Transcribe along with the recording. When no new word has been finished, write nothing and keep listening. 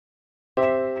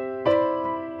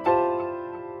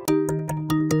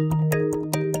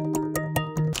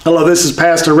Hello, this is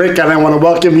Pastor Rick, and I want to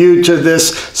welcome you to this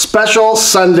special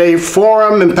Sunday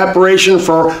forum in preparation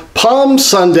for Palm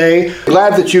Sunday.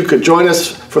 Glad that you could join us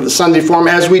for the Sunday forum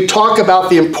as we talk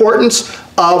about the importance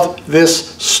of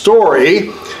this story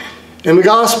in the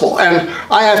gospel. And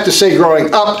I have to say,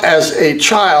 growing up as a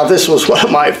child, this was one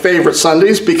of my favorite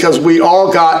Sundays because we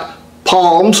all got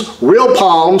palms, real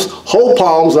palms, whole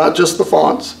palms, not just the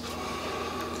fonts.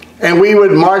 And we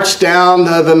would march down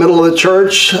the middle of the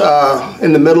church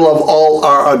in the middle of all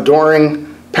our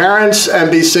adoring parents and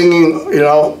be singing,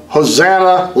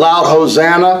 Hosanna, loud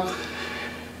Hosanna.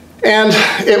 And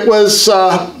it was,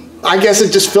 I guess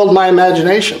it just filled my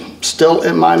imagination, still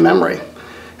in my memory.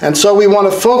 And so we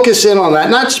want to focus in on that,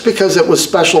 not just because it was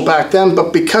special back then,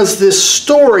 but because this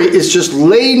story is just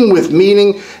laden with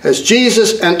meaning as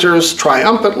Jesus enters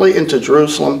triumphantly into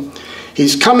Jerusalem.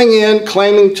 He's coming in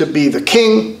claiming to be the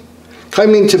king,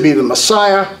 claiming to be the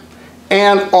Messiah,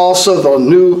 and also the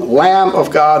new Lamb of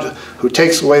God who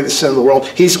takes away the sin of the world.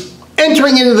 He's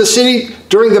entering into the city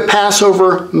during the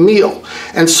Passover meal.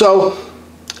 And so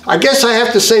I guess I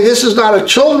have to say this is not a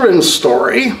children's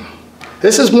story.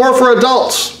 This is more for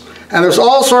adults. And there's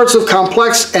all sorts of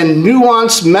complex and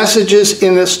nuanced messages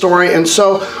in this story. And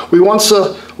so we want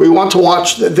to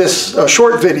watch this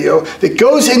short video that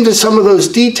goes into some of those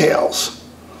details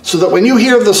so that when you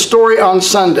hear the story on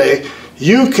Sunday,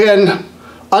 you can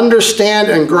understand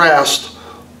and grasp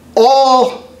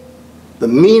all the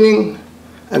meaning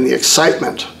and the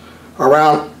excitement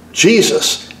around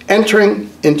Jesus entering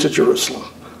into Jerusalem.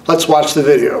 Let's watch the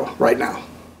video right now.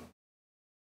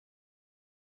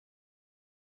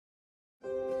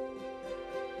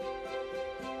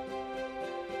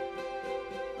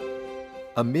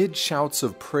 Amid shouts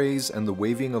of praise and the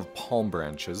waving of palm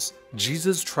branches,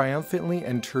 Jesus triumphantly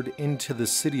entered into the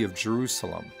city of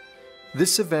Jerusalem.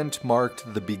 This event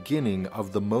marked the beginning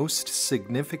of the most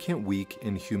significant week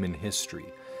in human history.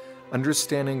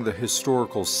 Understanding the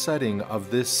historical setting of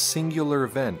this singular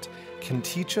event can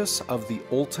teach us of the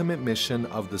ultimate mission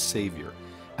of the Savior,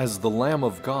 as the Lamb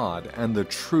of God and the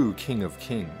true King of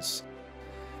Kings.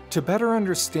 To better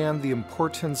understand the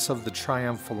importance of the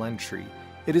triumphal entry,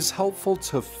 it is helpful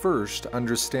to first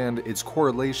understand its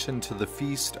correlation to the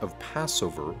feast of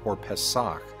Passover or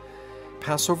Pesach.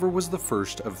 Passover was the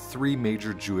first of three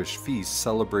major Jewish feasts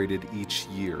celebrated each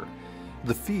year.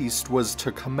 The feast was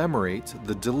to commemorate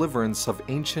the deliverance of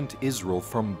ancient Israel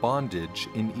from bondage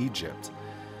in Egypt.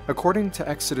 According to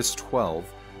Exodus 12,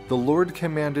 the Lord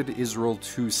commanded Israel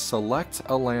to select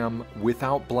a lamb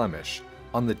without blemish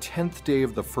on the 10th day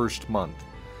of the first month.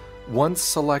 Once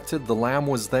selected, the lamb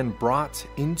was then brought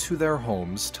into their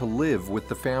homes to live with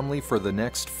the family for the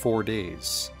next 4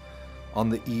 days. On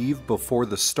the eve before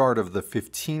the start of the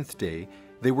 15th day,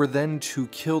 they were then to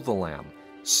kill the lamb,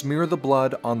 smear the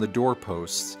blood on the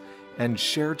doorposts, and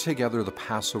share together the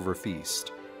Passover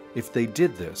feast. If they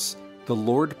did this, the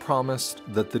Lord promised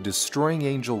that the destroying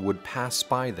angel would pass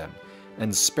by them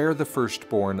and spare the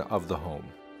firstborn of the home.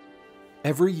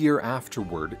 Every year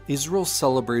afterward, Israel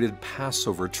celebrated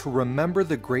Passover to remember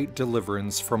the great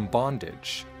deliverance from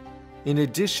bondage. In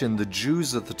addition, the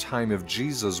Jews at the time of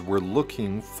Jesus were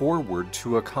looking forward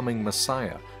to a coming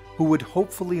Messiah, who would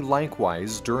hopefully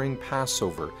likewise during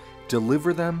Passover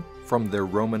deliver them from their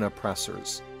Roman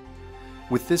oppressors.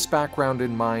 With this background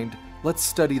in mind, let's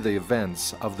study the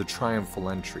events of the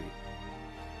triumphal entry.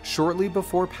 Shortly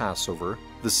before Passover,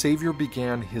 the Savior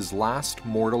began his last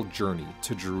mortal journey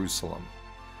to Jerusalem.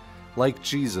 Like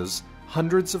Jesus,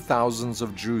 hundreds of thousands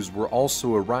of Jews were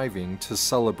also arriving to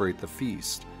celebrate the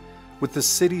feast. With the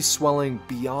city swelling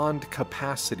beyond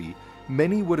capacity,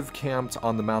 many would have camped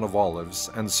on the Mount of Olives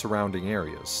and surrounding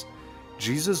areas.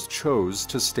 Jesus chose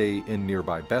to stay in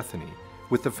nearby Bethany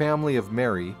with the family of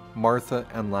Mary, Martha,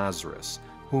 and Lazarus,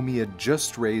 whom he had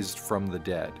just raised from the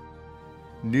dead.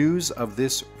 News of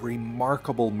this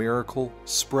remarkable miracle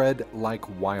spread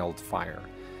like wildfire.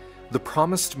 The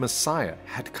promised Messiah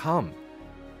had come.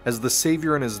 As the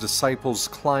Savior and his disciples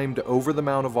climbed over the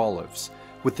Mount of Olives,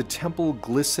 with the temple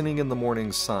glistening in the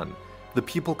morning sun, the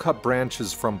people cut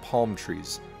branches from palm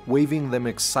trees, waving them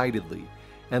excitedly,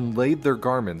 and laid their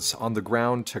garments on the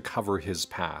ground to cover his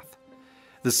path.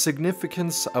 The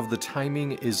significance of the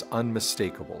timing is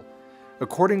unmistakable.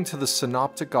 According to the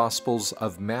synoptic Gospels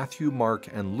of Matthew, Mark,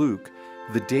 and Luke,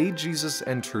 the day Jesus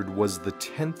entered was the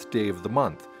 10th day of the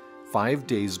month, 5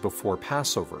 days before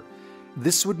Passover.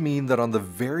 This would mean that on the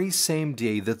very same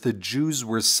day that the Jews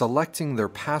were selecting their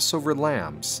Passover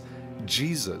lambs,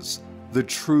 Jesus, the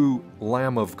true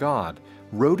Lamb of God,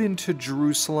 rode into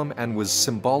Jerusalem and was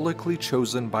symbolically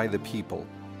chosen by the people.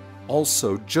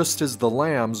 Also, just as the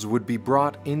lambs would be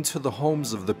brought into the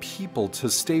homes of the people to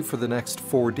stay for the next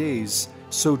 4 days,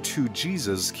 so too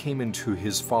Jesus came into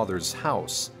his Father's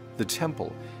house, the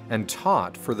temple, and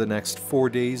taught for the next 4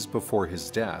 days before his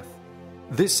death.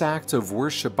 This act of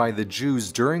worship by the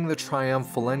Jews during the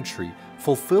triumphal entry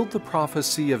fulfilled the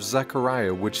prophecy of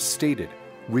Zechariah, which stated,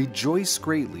 "Rejoice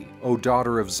greatly, O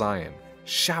daughter of Zion.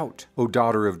 Shout, O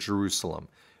daughter of Jerusalem.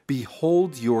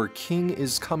 Behold, your king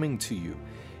is coming to you.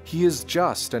 He is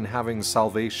just and having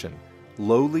salvation,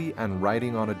 lowly and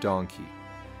riding on a donkey."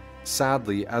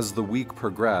 Sadly, as the week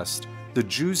progressed, the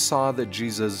Jews saw that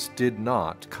Jesus did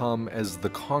not come as the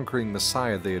conquering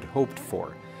Messiah they had hoped for.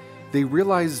 They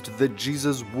realized that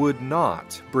Jesus would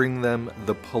not bring them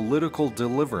the political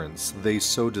deliverance they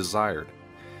so desired.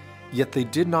 Yet they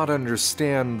did not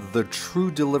understand the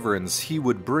true deliverance he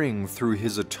would bring through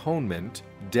his atonement,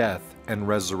 death, and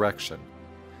resurrection.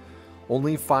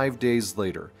 Only 5 days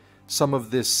later, some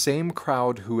of this same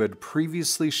crowd who had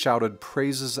previously shouted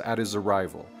praises at his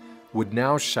arrival would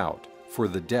now shout for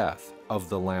the death of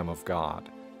the Lamb of God.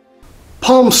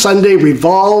 Palm Sunday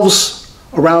revolves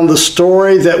around the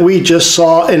story that we just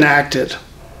saw enacted.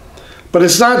 But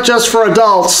it's not just for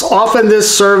adults. Often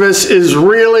this service is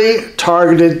really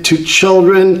targeted to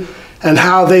children and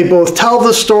how they both tell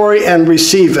the story and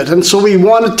receive it. And so we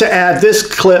wanted to add this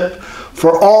clip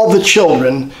for all the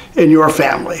children in your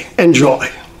family. Enjoy.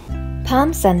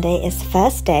 Palm Sunday is the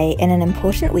first day in an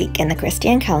important week in the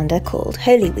Christian calendar called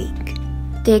Holy Week.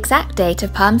 The exact date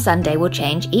of Palm Sunday will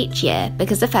change each year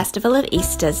because the festival of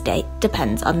Easter's date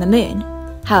depends on the moon.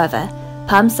 However,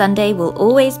 Palm Sunday will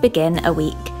always begin a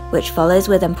week which follows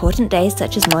with important days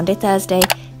such as Maundy Thursday,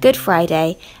 Good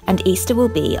Friday, and Easter will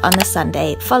be on the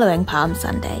Sunday following Palm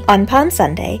Sunday. On Palm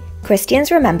Sunday, Christians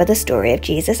remember the story of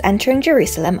Jesus entering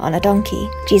Jerusalem on a donkey.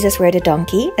 Jesus rode a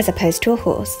donkey as opposed to a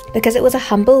horse because it was a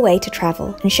humble way to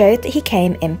travel and showed that he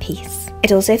came in peace.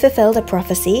 It also fulfilled a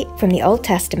prophecy from the Old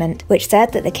Testament which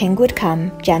said that the king would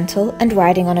come, gentle and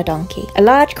riding on a donkey. A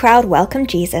large crowd welcomed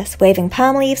Jesus, waving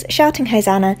palm leaves, shouting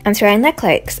Hosanna, and throwing their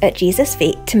cloaks at Jesus'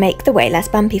 feet to make the way less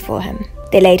bumpy for him.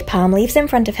 They laid palm leaves in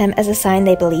front of him as a sign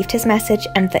they believed his message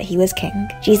and that he was king.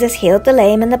 Jesus healed the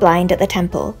lame and the blind at the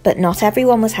temple, but not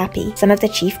everyone was happy. Some of the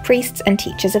chief priests and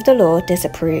teachers of the law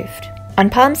disapproved. On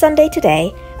Palm Sunday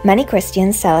today, many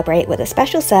Christians celebrate with a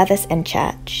special service in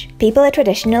church. People are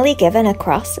traditionally given a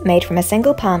cross made from a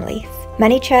single palm leaf.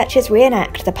 Many churches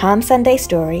reenact the Palm Sunday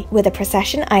story with a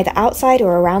procession either outside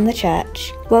or around the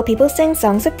church, while people sing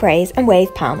songs of praise and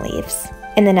wave palm leaves.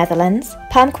 In the Netherlands,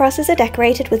 palm crosses are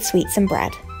decorated with sweets and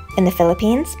bread. In the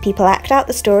Philippines, people act out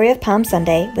the story of Palm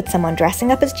Sunday with someone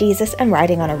dressing up as Jesus and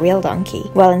riding on a real donkey.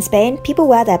 While in Spain, people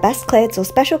wear their best clothes or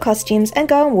special costumes and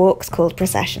go on walks called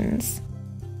processions.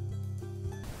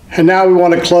 And now we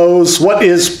want to close. What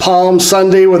is Palm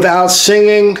Sunday without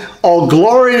singing? All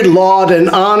glory, laud, and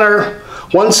honor.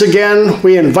 Once again,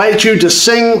 we invite you to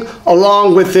sing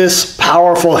along with this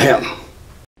powerful hymn.